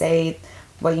you just say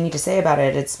what you need to say about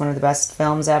it. It's one of the best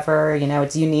films ever.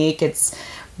 It's unique.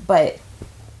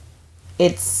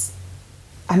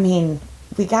 I mean,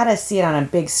 we gotta see it on a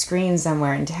big screen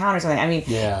somewhere in town or something. I mean,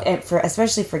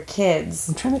 especially for kids.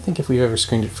 I'm trying to think if we've ever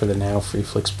screened it for the Now Free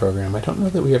Flicks program. I don't know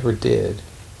that we ever did.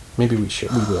 Maybe we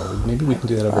should. We will. Maybe we can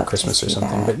do that over Christmas or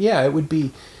something. That. But yeah, it would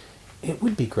be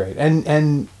great.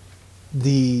 And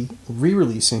the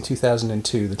re-release in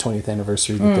 2002, the 20th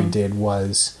anniversary that they did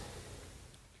was,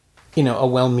 a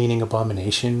well-meaning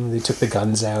abomination. They took the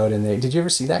guns out and did you ever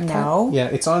see that? No. Yeah,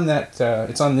 it's on that.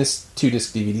 It's on this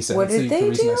 2-disc DVD set. What did they do?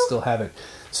 That's the reason I still have it.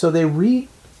 So they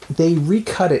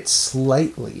recut it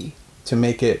slightly to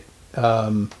make it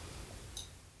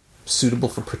suitable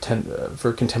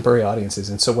for contemporary audiences.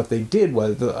 And so what they did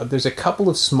was there's a couple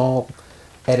of small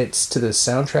edits to the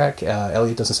soundtrack.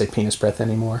 Elliot doesn't say penis breath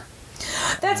anymore.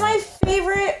 That's my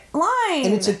favorite line. fine.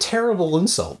 And it's a terrible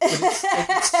insult. But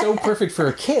it's so perfect for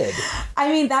a kid.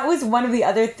 I mean, that was one of the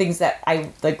other things that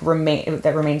I like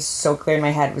remained so clear in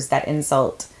my head was that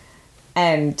insult.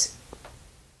 And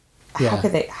how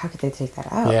could they take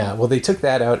that out? Yeah, well, they took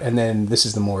that out, and then this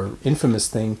is the more infamous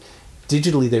thing.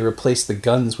 Digitally, they replaced the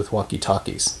guns with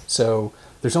walkie-talkies. So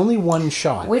there's only one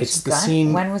shot. Which it's the gun?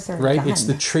 scene, When was there a right? gun? It's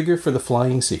the trigger for the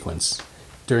flying sequence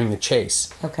during the chase.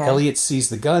 Okay. Elliot sees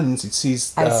the guns. He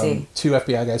sees two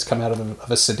FBI guys come out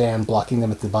of a sedan, blocking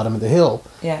them at the bottom of the hill.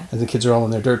 Yeah. And the kids are all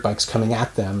on their dirt bikes coming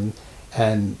at them.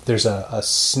 And there's a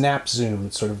snap zoom.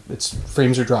 Its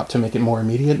frames are dropped to make it more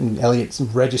immediate, and Elliot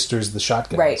registers the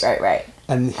shotguns. Right.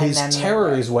 And his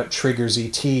terror is what triggers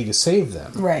E.T. to save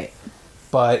them. Right.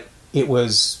 But it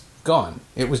was gone.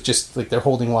 It was just like they're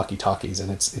holding walkie-talkies,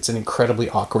 and it's an incredibly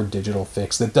awkward digital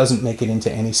fix that doesn't make it into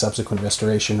any subsequent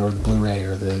restoration or the Blu-ray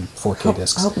or the 4K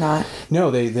discs. I hope not.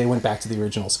 No, they went back to the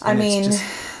originals. I mean,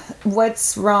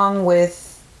 what's wrong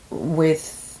with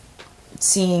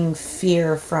seeing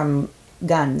fear from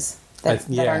guns that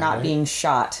are not being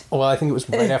shot? Well, I think it was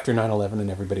right after 9/11, and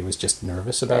everybody was just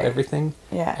nervous about everything.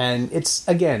 Yeah. And it's,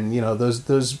 again,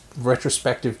 those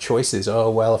retrospective choices. Oh,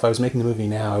 well, if I was making the movie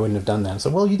now, I wouldn't have done that. So,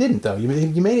 well, you didn't, though. You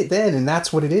made it then, and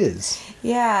that's what it is.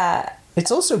 Yeah. It's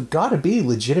also got to be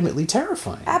legitimately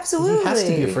terrifying. Absolutely. He has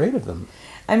to be afraid of them.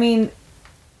 I mean,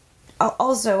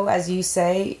 also, as you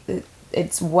say,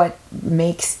 it's what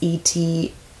makes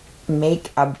E.T.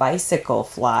 make a bicycle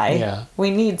fly. Yeah. We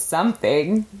need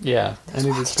something. Yeah. And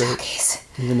it is great.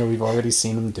 Even though we've already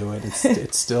seen him do it,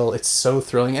 it's still so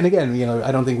thrilling. And again,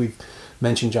 I don't think we've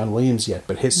mentioned John Williams yet,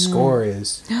 but his score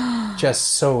is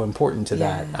just so important to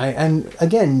that. And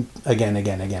again,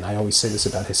 I always say this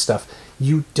about his stuff.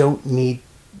 You don't need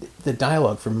the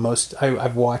dialogue for most. I've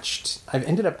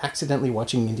ended up accidentally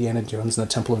watching Indiana Jones and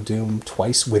the Temple of Doom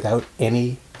twice without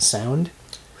any sound.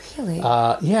 Really?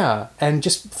 Yeah, and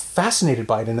just fascinated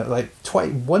by it. And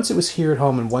twice, once it was here at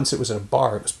home, and once it was at a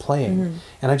bar. It was playing,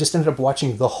 and I just ended up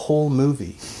watching the whole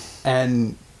movie,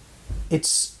 and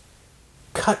it's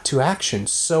cut to action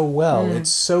so well. It's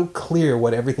so clear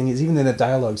what everything is. Even in the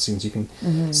dialogue scenes, you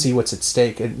can see what's at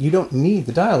stake, and you don't need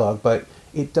the dialogue, but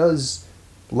it does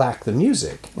lack the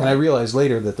music. And I realized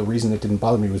later that the reason it didn't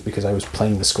bother me was because I was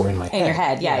playing the score in my head. In your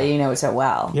head, yeah, you know it so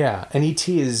well. Yeah, and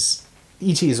E.T.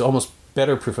 is almost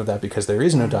better proof of that because there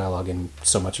is no dialogue in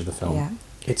so much of the film. Yeah.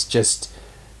 It's just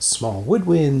small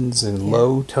woodwinds and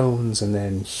low tones and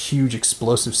then huge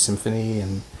explosive symphony,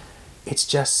 and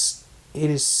it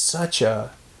is such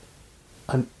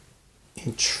an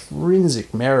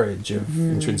intrinsic marriage of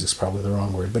intrinsic's probably the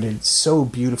wrong word, but it so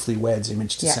beautifully weds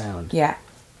image to sound. Yeah.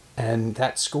 And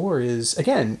that score is,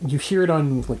 again, you hear it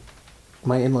on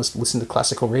my in-laws listen to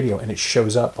classical radio, and it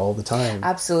shows up all the time.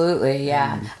 Absolutely,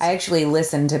 yeah. I actually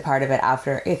listened to part of it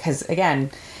after, because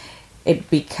again, it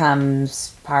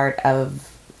becomes part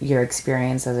of your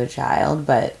experience as a child,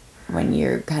 but when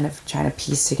you're kind of trying to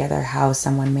piece together how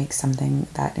someone makes something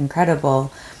that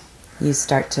incredible, you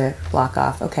start to block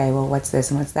off, okay, well, what's this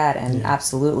and what's that? And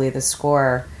absolutely, the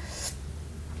score,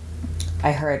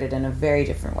 I heard it in a very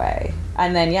different way.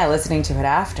 And then, listening to it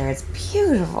after, it's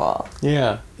beautiful.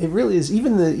 Yeah, it really is.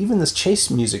 Even this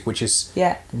chase music, which is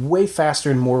way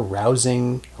faster and more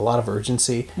rousing, a lot of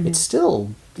urgency,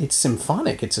 it's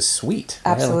symphonic. It's a suite.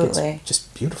 Absolutely. It's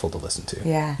just beautiful to listen to.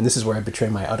 Yeah. And this is where I betray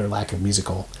my utter lack of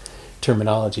musical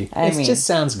terminology. It just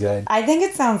sounds good. I think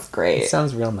it sounds great. It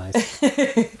sounds real nice.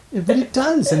 But it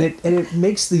does, and it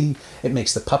makes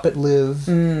the puppet live.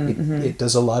 It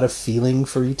does a lot of feeling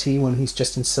for E.T. when he's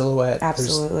just in silhouette.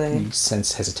 Absolutely. You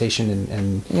sense hesitation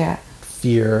and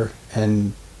fear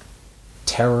and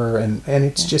terror, and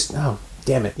it's just, oh,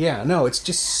 damn it. Yeah, no, it's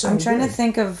just so I'm trying good. to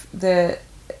think of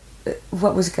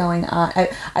what was going on.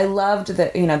 I loved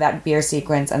that beer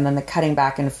sequence and then the cutting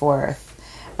back and forth.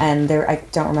 And I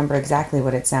don't remember exactly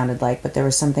what it sounded like, but there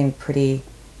was something pretty...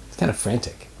 It's kind of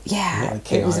frantic. Yeah,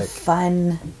 like it was a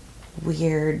fun,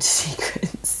 weird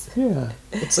sequence. Yeah.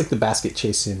 It's like the basket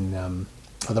chase in...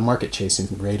 or the market chase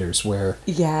in Raiders, where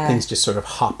things just sort of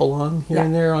hop along here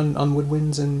and there on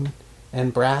woodwinds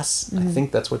and brass. I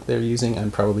think that's what they're using. I'm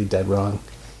probably dead wrong.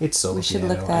 It's solo We should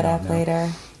piano, look that up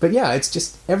later. But yeah, it's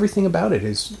just... Everything about it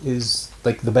is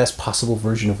like the best possible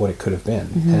version of what it could have been.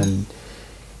 And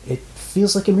it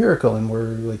feels like a miracle, and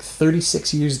we're like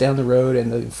 36 years down the road,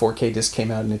 and the 4K disc came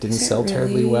out and it didn't sell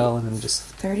terribly well, and I'm just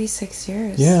 36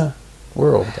 years. Yeah,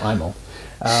 we're old. I'm old.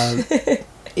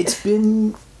 It's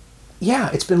been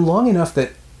long enough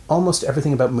that almost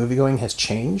everything about moviegoing has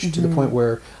changed to the point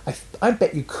where I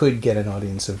bet you could get an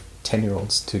audience of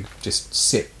 10-year-olds to just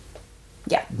sit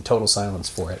in total silence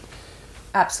for it.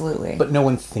 Absolutely. But no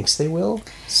one thinks they will.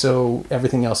 So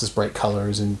everything else is bright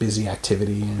colors and busy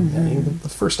activity. And I mean, the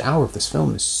first hour of this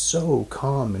film is so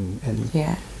calm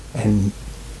and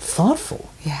thoughtful.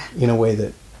 Yeah. In a way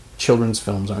that children's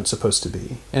films aren't supposed to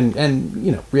be. And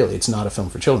you know, really, it's not a film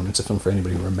for children. It's a film for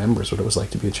anybody who remembers what it was like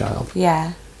to be a child.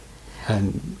 Yeah.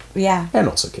 And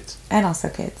also kids. And also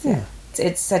kids. Yeah.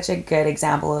 It's such a good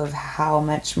example of how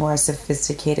much more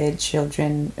sophisticated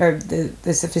children, or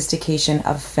the sophistication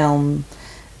of film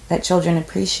that children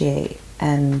appreciate,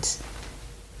 and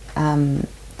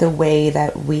the way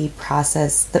that we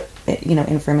process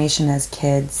information as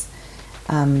kids.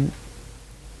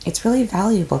 It's really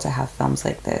valuable to have films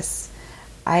like this.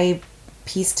 I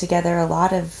pieced together a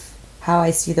lot of how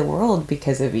I see the world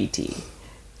because of E.T.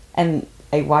 And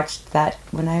I watched that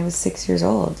when I was 6 years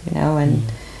old, and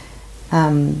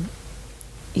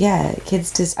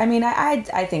kids just, I mean,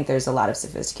 I think there's a lot of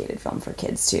sophisticated film for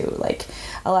kids too. Like,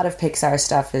 a lot of Pixar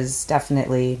stuff is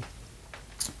definitely,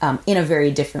 in a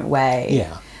very different way,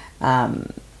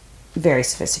 very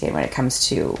sophisticated when it comes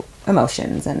to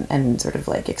emotions and sort of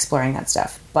like exploring that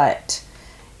stuff. But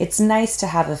it's nice to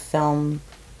have a film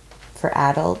for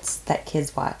adults that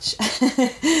kids watch.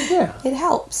 It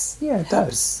helps. Yeah, it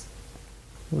does.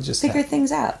 We'll just figure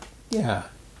things out. Yeah.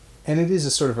 And it is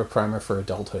a sort of a primer for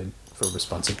adulthood, for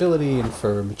responsibility and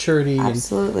for maturity.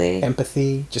 Absolutely. And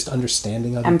empathy, just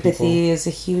understanding other people. Empathy is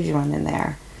a huge one in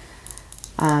there.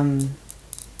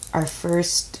 Our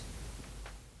first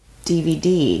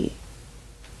DVD,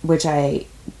 which I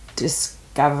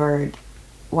discovered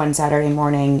one Saturday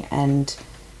morning and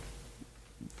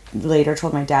later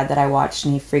told my dad that I watched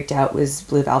and he freaked out, was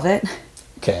Blue Velvet.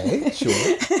 Okay,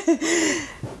 sure.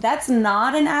 That's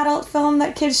not an adult film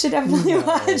that kids should definitely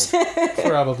watch.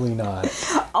 Probably not.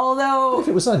 Although, if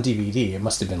it was on DVD, it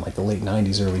must have been like the late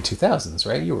 90s, early 2000s,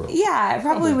 right? You were it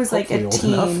probably was like a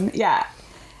teen. Enough. Yeah.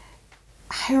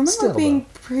 I remember being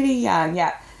pretty young,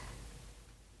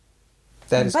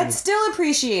 but still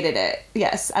appreciated it,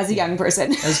 yes, as a young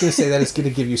person. I was going to say that is going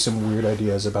to give you some weird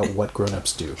ideas about what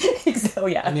grown-ups do. I think so,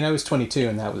 yeah. I mean, I was 22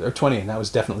 or 20, and that was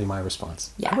definitely my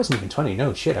response. Yeah. I wasn't even 20.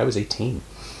 No, shit, I was 18.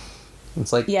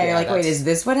 It's like, you're like, wait, is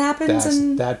this what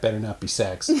happens? That better not be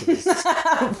sex.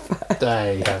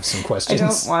 I have some questions. I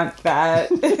don't want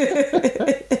that.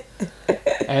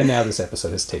 And now this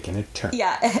episode has taken a turn.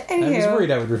 Yeah, I was worried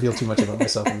I would reveal too much about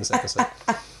myself in this episode.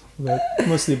 But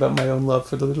mostly about my own love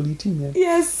for the little E.T. man.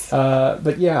 Yes.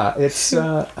 But yeah, it's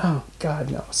oh god,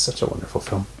 no, it's such a wonderful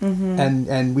film. Mm-hmm.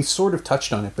 And we've sort of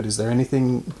touched on it, but is there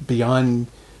anything beyond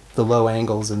the low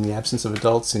angles and the absence of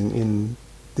adults in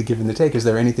the give and the take? Is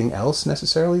there anything else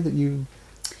necessarily that you've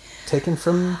taken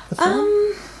from the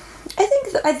film?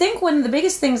 I think one of the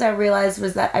biggest things I realized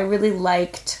was that I really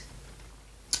liked,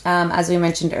 as we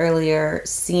mentioned earlier,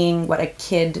 seeing what a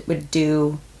kid would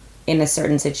do in a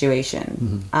certain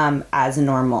situation, as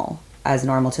normal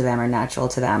to them or natural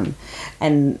to them.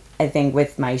 And I think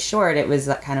with my short, it was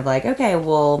kind of like, okay,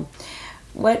 well,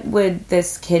 what would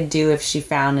this kid do if she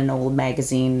found an old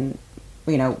magazine?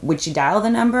 Would she dial the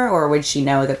number, or would she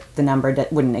know that the number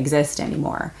wouldn't exist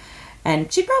anymore?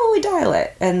 And she'd probably dial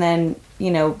it. And then,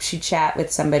 she'd chat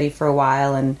with somebody for a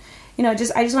while. And, I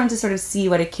just wanted to sort of see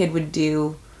what a kid would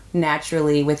do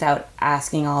naturally without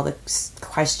asking all the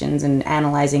questions and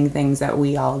analyzing things that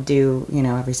we all do,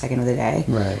 every second of the day.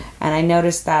 Right. And I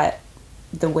noticed that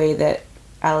the way that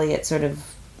Elliot sort of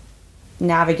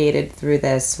navigated through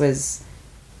this was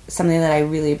something that I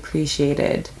really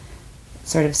appreciated.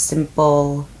 Sort of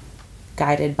simple,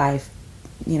 guided by,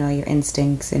 your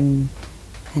instincts and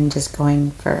just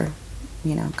going for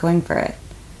it.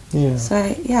 Yeah. So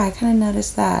I kind of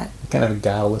noticed that. Kind of a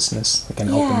guilelessness, like an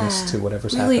openness to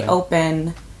whatever's really happening. Really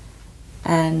open,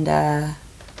 and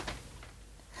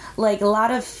like a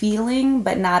lot of feeling,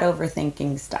 but not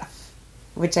overthinking stuff,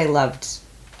 which I loved.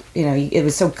 It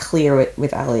was so clear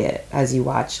with Elliot as you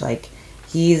watch, like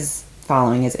he's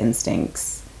following his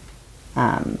instincts,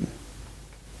 and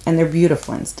they're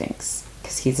beautiful instincts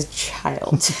because he's a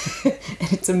child, and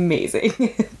it's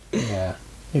amazing. Yeah.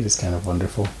 It is kind of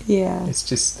wonderful. Yeah. It's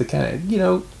just the kind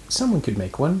of, someone could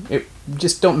make one.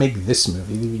 Just don't make this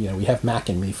movie. We have Mac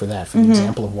and me for that, for the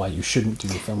example of why you shouldn't do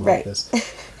a film like this.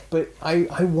 But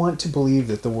I want to believe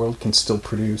that the world can still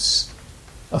produce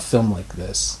a film like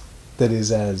this that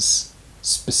is as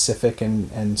specific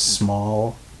and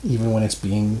small, even when it's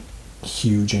being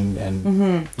huge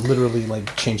and literally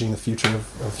like changing the future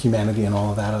of humanity and all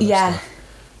of that other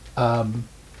stuff.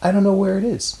 I don't know where it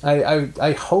is.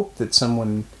 I hope that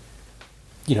someone,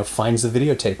 finds the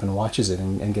videotape and watches it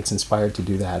and gets inspired to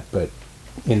do that, but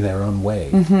in their own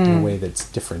way, in a way that's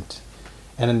different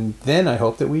And then I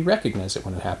hope that we recognize it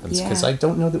when it happens, because I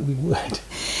don't know that we would.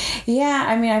 Yeah,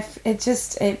 I mean,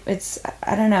 it's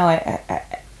I don't know.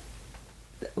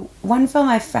 One film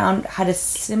I found had a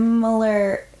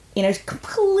similar,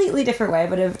 completely different way,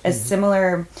 but a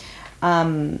similar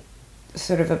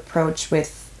sort of approach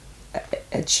with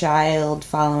a child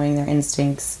following their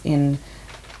instincts in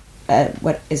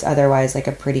what is otherwise like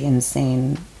a pretty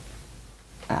insane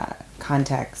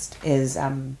context is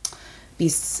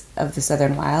Beasts of the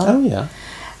Southern Wild. Oh, yeah.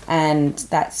 And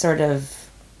that sort of...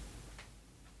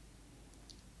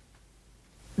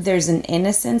 There's an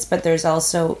innocence, but there's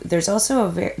also there's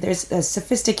a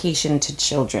sophistication to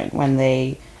children when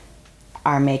they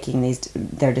are making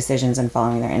their decisions and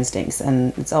following their instincts,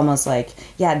 and it's almost like,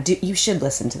 you should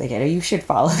listen to the kid, or you should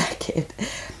follow that kid.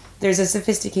 There's a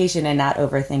sophistication in not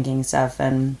overthinking stuff,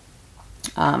 and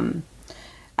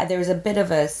there's a bit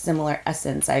of a similar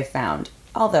essence I found,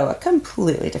 although a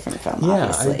completely different film.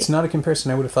 Obviously, it's not a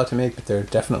comparison I would have thought to make, but there are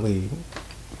definitely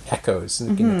echoes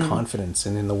in the confidence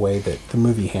and in the way that the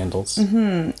movie handles.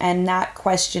 And not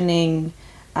questioning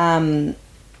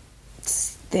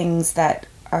things that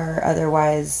are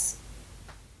otherwise,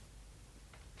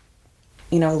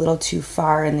 a little too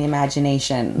far in the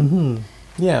imagination.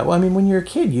 Yeah, well, I mean, when you're a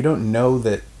kid, you don't know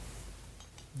that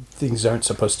things aren't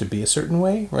supposed to be a certain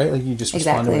way, right? Like, you just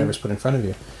respond to whatever's put in front of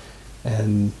you.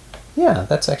 And, yeah,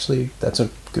 that's a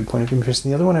good point of comparison.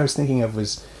 The other one I was thinking of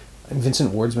was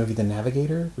Vincent Ward's movie The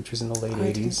Navigator, which was in the late 80s.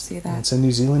 I didn't see that. It's a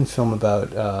New Zealand film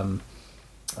about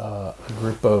a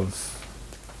group of...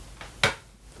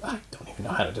 I don't even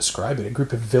know how to describe it. A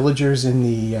group of villagers in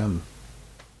the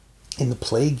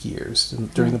plague years,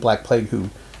 during the Black Plague, who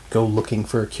go looking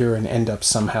for a cure and end up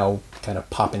somehow kind of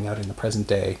popping out in the present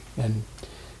day and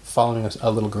following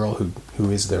a little girl who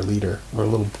is their leader. Or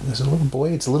there's a little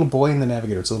boy. It's a little boy in The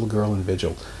Navigator. It's a little girl in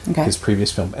Vigil. Okay. His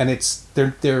previous film. And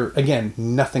they're again,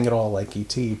 nothing at all like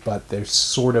E.T., but they're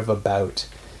sort of about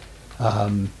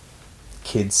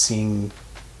kids seeing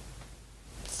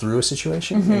through a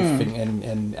situation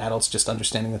and adults just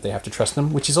understanding that they have to trust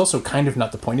them, which is also kind of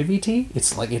not the point of E.T.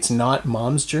 It's like, it's not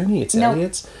Mom's journey, it's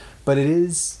Elliot's, but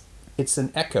it's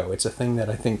an echo. It's a thing that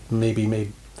I think maybe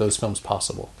made those films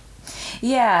possible.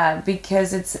 Yeah,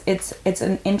 because it's a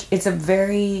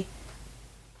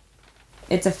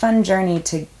fun journey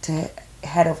to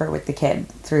head over with the kid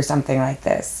through something like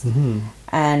this.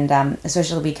 And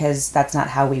especially because that's not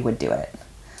how we would do it.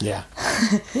 Yeah.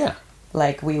 Yeah.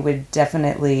 Like, we would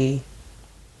definitely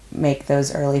make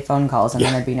those early phone calls and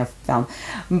then there'd be no film.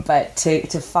 But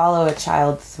to follow a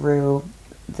child through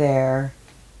their...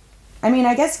 I mean,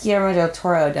 I guess Guillermo del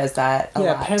Toro does that a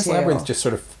lot, too. Pan's Labyrinth just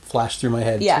sort of flashed through my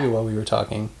head, too, while we were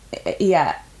talking.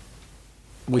 Yeah.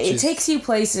 It takes you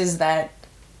places that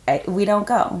we don't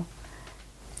go.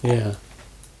 Yeah.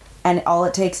 And all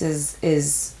it takes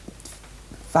is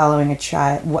following a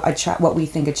child, what we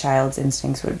think a child's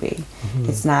instincts would be.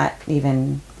 It's not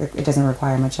even, it doesn't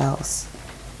require much else.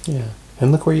 Yeah.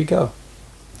 And look where you go.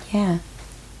 Yeah.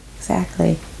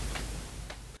 Exactly.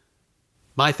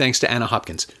 My thanks to Anna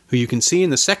Hopkins, who you can see in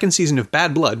the second season of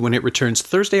Bad Blood when it returns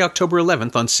Thursday, October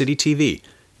 11th on City TV.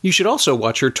 You should also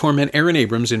watch her torment Aaron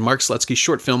Abrams in Mark Slutsky's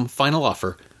short film Final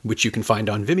Offer, which you can find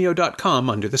on Vimeo.com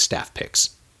under the staff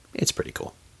picks. It's pretty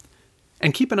cool.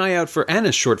 And keep an eye out for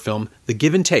Anna's short film, The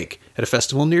Give and Take, at a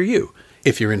festival near you.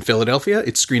 If you're in Philadelphia,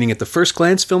 it's screening at the First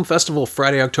Glance Film Festival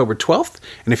Friday, October 12th,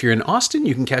 and if you're in Austin,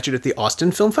 you can catch it at the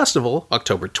Austin Film Festival,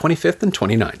 October 25th and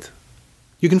 29th.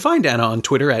 You can find Anna on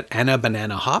Twitter at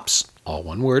AnnaBananaHops, all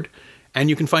one word, and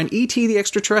you can find E.T. the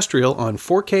Extraterrestrial on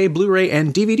 4K, Blu-ray,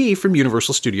 and DVD from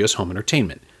Universal Studios Home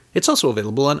Entertainment. It's also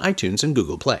available on iTunes and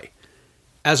Google Play.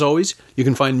 As always, you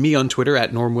can find me on Twitter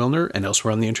at Norm Wilner and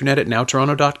elsewhere on the internet at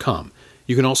NowToronto.com.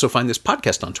 You can also find this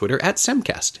podcast on Twitter at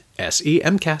Semcast,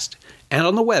 SEMcast, and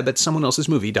on the web at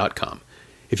SomeoneElse'sMovie.com.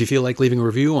 If you feel like leaving a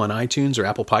review on iTunes or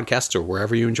Apple Podcasts or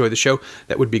wherever you enjoy the show,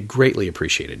 that would be greatly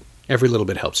appreciated. Every little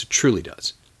bit helps, it truly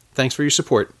does. Thanks for your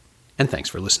support, and thanks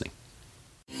for listening.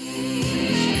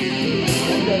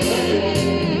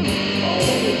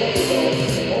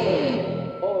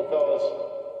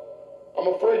 I'm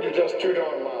afraid you're just too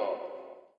darn loud.